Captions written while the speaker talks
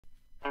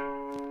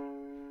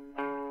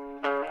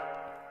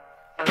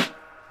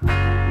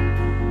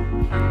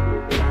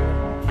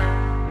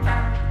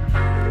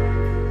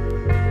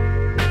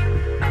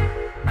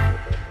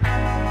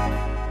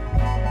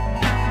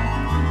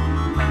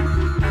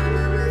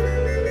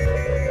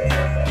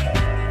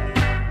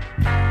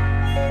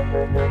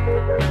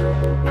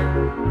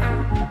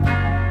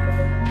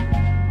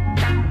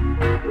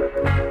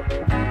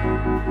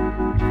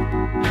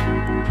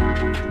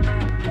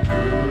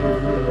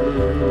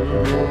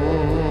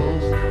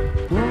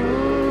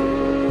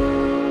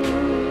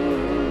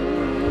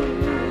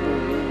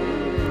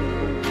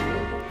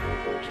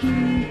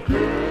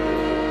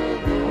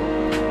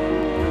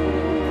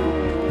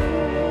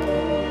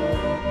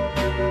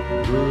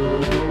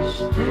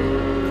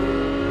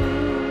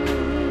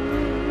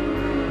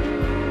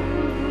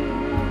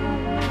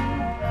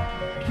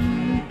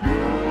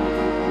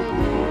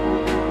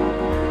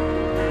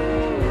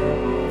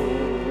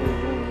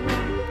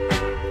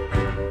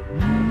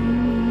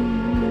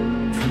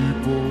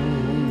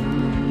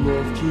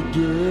of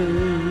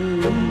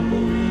today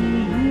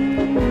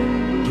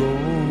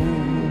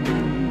don't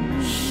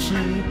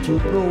seem to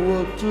know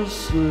what to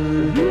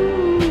say.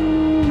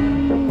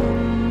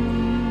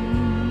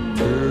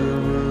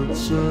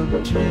 Parents and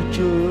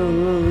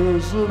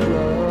teachers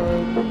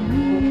alike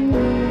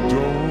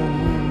don't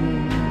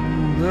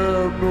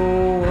have no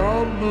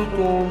outlook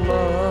on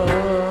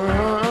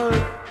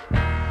life.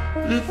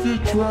 If you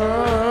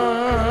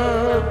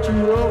try to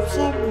help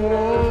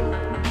someone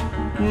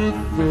with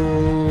a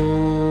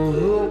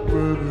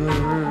helping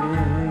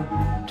hand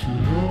to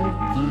help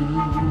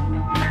them,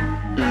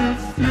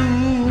 if you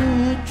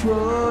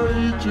try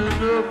each and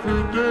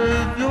every day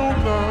of your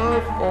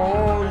life,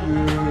 oh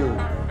yeah,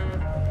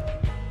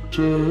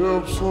 to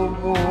help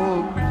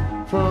someone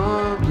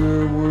find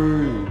their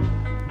way,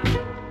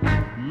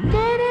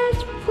 let us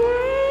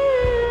pray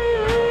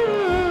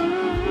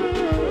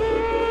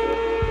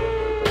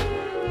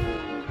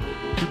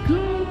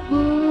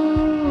together.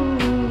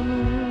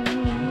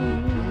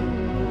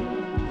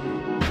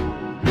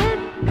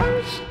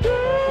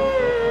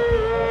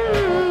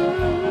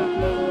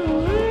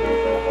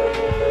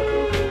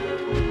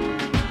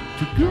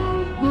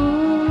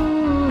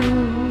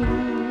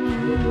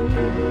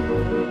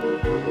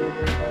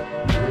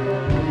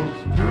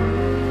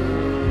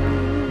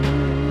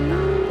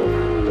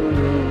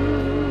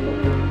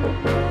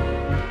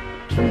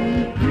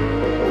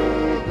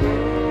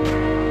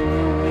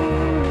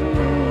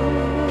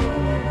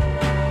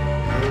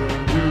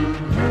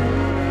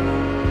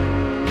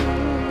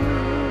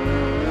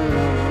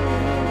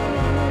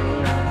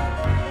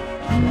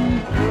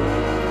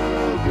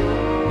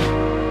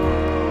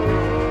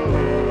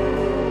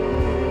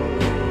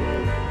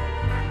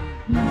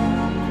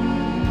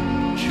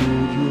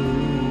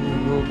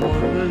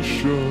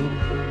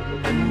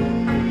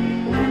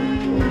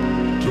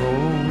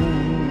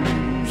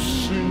 Don't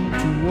seem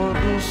to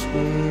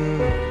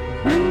understand.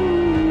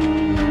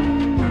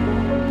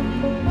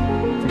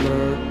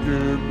 Black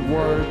and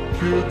white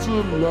kids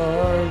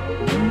alike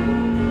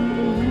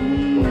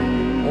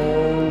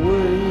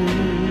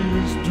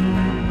always do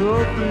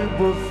nothing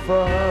but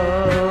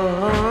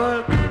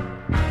fight.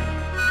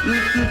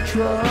 If you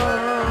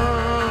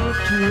try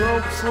to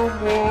help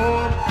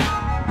someone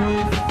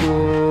with a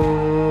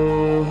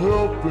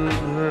helping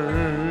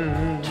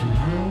hand to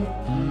help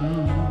you,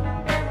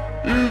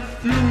 if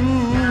you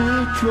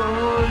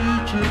try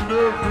each and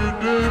every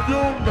day of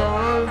your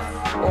life,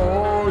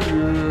 oh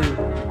yeah,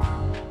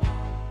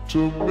 to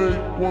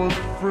make one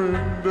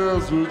friend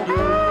as a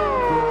day,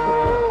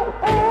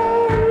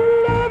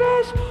 let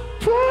us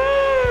pray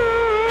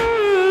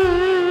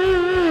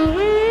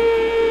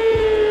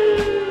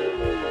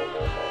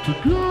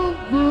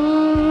together.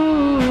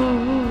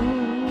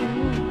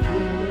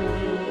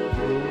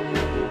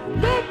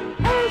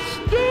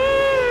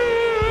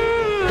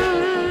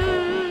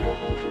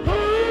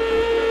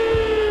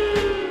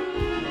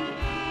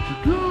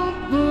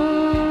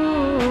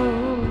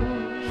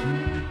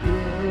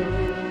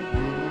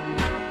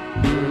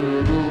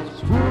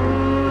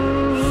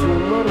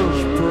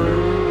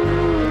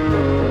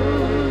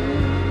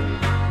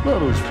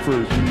 Let us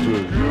pray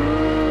together.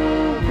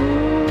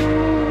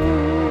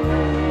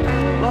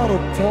 Not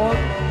apart,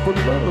 but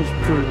let us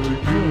pray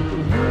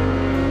together.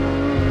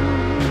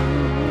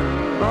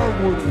 Not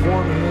with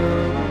one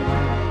hand,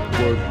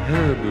 but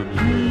hand in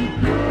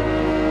hand.